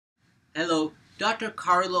Hello, Dr.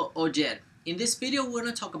 Carlo Oger. In this video, we're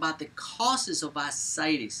going to talk about the causes of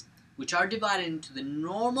ascites, which are divided into the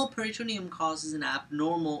normal peritoneum causes and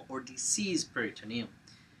abnormal or diseased peritoneum.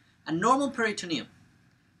 A normal peritoneum,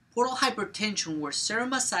 portal hypertension where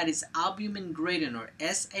serum ascites albumin gradient or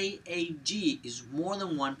SAAG is more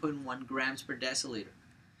than 1.1 grams per deciliter.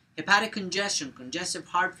 Hepatic congestion, congestive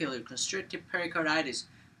heart failure, constrictive pericarditis,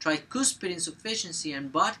 tricuspid insufficiency,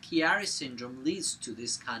 and Budd-Chiari syndrome leads to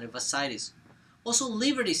this kind of ascites. Also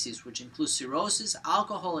liver disease, which includes cirrhosis,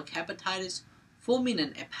 alcoholic hepatitis,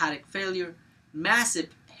 fulminant hepatic failure, massive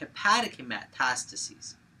hepatic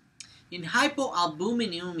metastases. In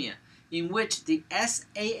hypoalbuminemia, in which the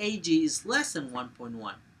SAAG is less than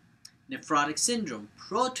 1.1, nephrotic syndrome,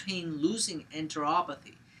 protein-losing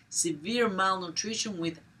enteropathy, severe malnutrition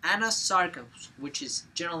with anasarcos, which is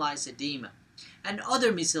generalized edema, and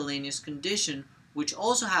other miscellaneous conditions which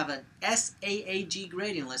also have an SAAG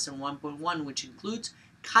gradient less than 1.1, which includes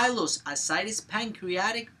chylous ascites,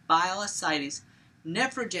 pancreatic bile ascites,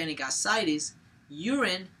 nephrogenic ascites,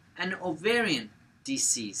 urine, and ovarian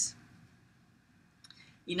disease.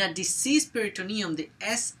 In a diseased peritoneum, the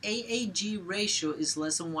SAAG ratio is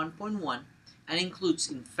less than 1.1 and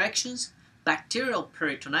includes infections, bacterial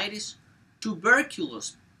peritonitis,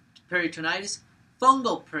 tuberculous peritonitis,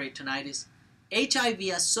 fungal peritonitis,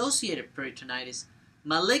 HIV-associated peritonitis,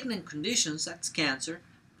 malignant conditions, that's cancer,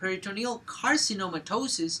 peritoneal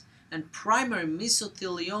carcinomatosis, and primary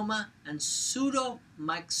mesothelioma and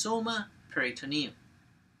pseudomyxoma peritoneum.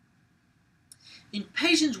 In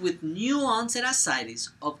patients with new-onset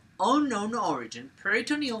ascites of unknown origin,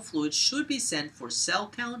 peritoneal fluid should be sent for cell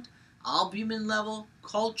count, albumin level,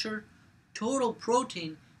 culture, total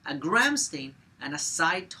protein, a gram stain, and a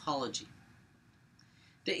cytology.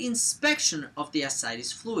 The inspection of the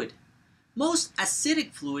ascites fluid. Most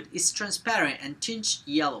acidic fluid is transparent and tinged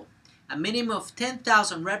yellow. A minimum of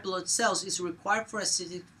 10,000 red blood cells is required for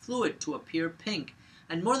acidic fluid to appear pink,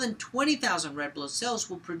 and more than 20,000 red blood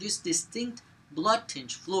cells will produce distinct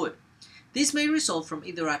blood-tinged fluid. This may result from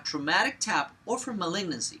either a traumatic tap or from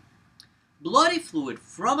malignancy. Bloody fluid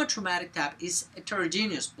from a traumatic tap is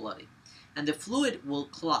heterogeneous bloody, and the fluid will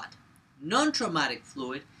clot. Non-traumatic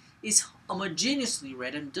fluid is homogeneously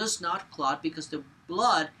red and does not clot because the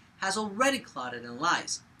blood has already clotted and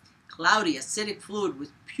lies. Cloudy acidic fluid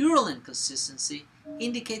with purulent consistency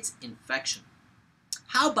indicates infection.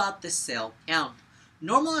 How about the cell count?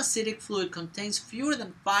 Normal acidic fluid contains fewer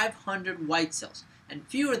than 500 white cells and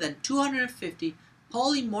fewer than 250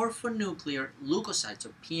 polymorphonuclear leukocytes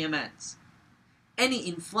or PMNs. Any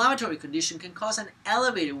inflammatory condition can cause an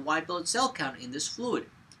elevated white blood cell count in this fluid.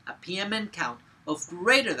 A PMN count of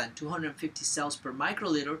greater than 250 cells per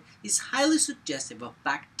microliter is highly suggestive of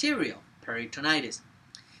bacterial peritonitis.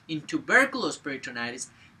 In tuberculous peritonitis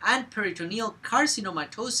and peritoneal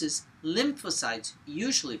carcinomatosis, lymphocytes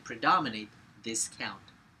usually predominate this count.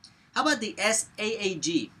 How about the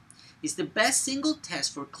SAAG? It's the best single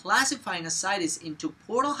test for classifying ascites into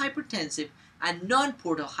portal hypertensive and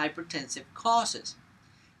non-portal hypertensive causes.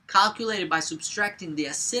 Calculated by subtracting the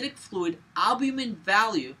acidic fluid albumin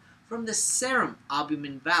value from the serum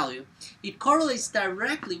albumin value, it correlates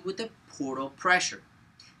directly with the portal pressure.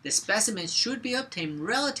 The specimens should be obtained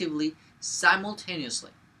relatively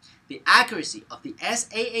simultaneously. The accuracy of the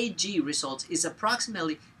SAAG results is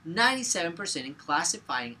approximately 97% in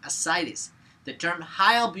classifying ascites. The term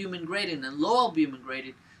high albumin gradient and low albumin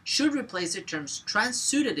gradient should replace the terms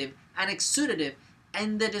transsudative and exudative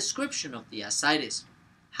in the description of the ascites.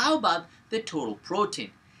 How about the total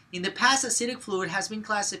protein? In the past, acidic fluid has been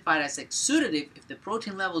classified as exudative if the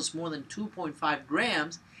protein level is more than 2.5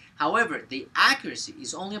 grams. However, the accuracy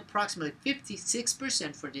is only approximately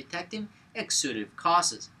 56% for detecting exudative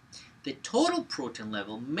causes. The total protein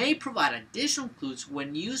level may provide additional clues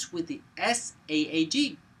when used with the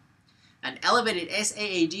SAAG. An elevated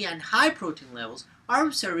SAAG and high protein levels are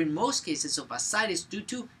observed in most cases of ascites due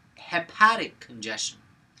to hepatic congestion.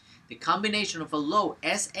 The combination of a low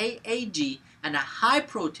SAAG and a high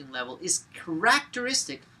protein level is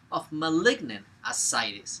characteristic of malignant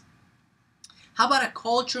ascites. How about a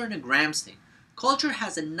culture and a gram stain? Culture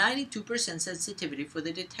has a 92% sensitivity for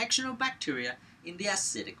the detection of bacteria in the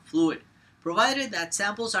acidic fluid, provided that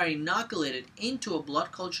samples are inoculated into a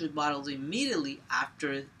blood culture bottle immediately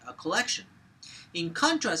after a collection. In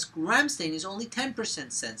contrast, gram stain is only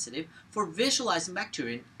 10% sensitive for visualizing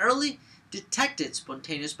bacteria in early detected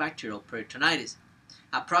spontaneous bacterial peritonitis.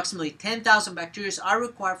 Approximately 10,000 bacteria are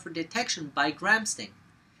required for detection by gram stain.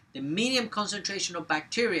 The medium concentration of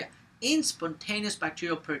bacteria in spontaneous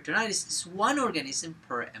bacterial peritonitis is 1 organism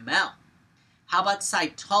per ml. How about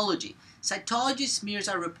cytology? cytology smears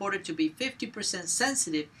are reported to be 50%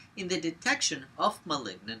 sensitive in the detection of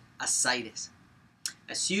malignant ascites.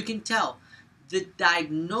 As you can tell, the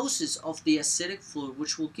diagnosis of the ascitic fluid,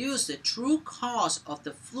 which will give us the true cause of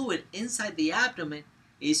the fluid inside the abdomen,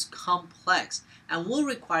 is complex and will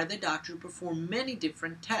require the doctor to perform many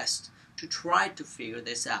different tests to try to figure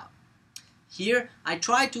this out. Here, I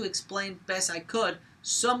tried to explain best I could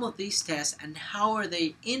some of these tests and how are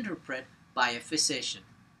they interpreted by a physician.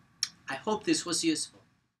 I hope this was useful.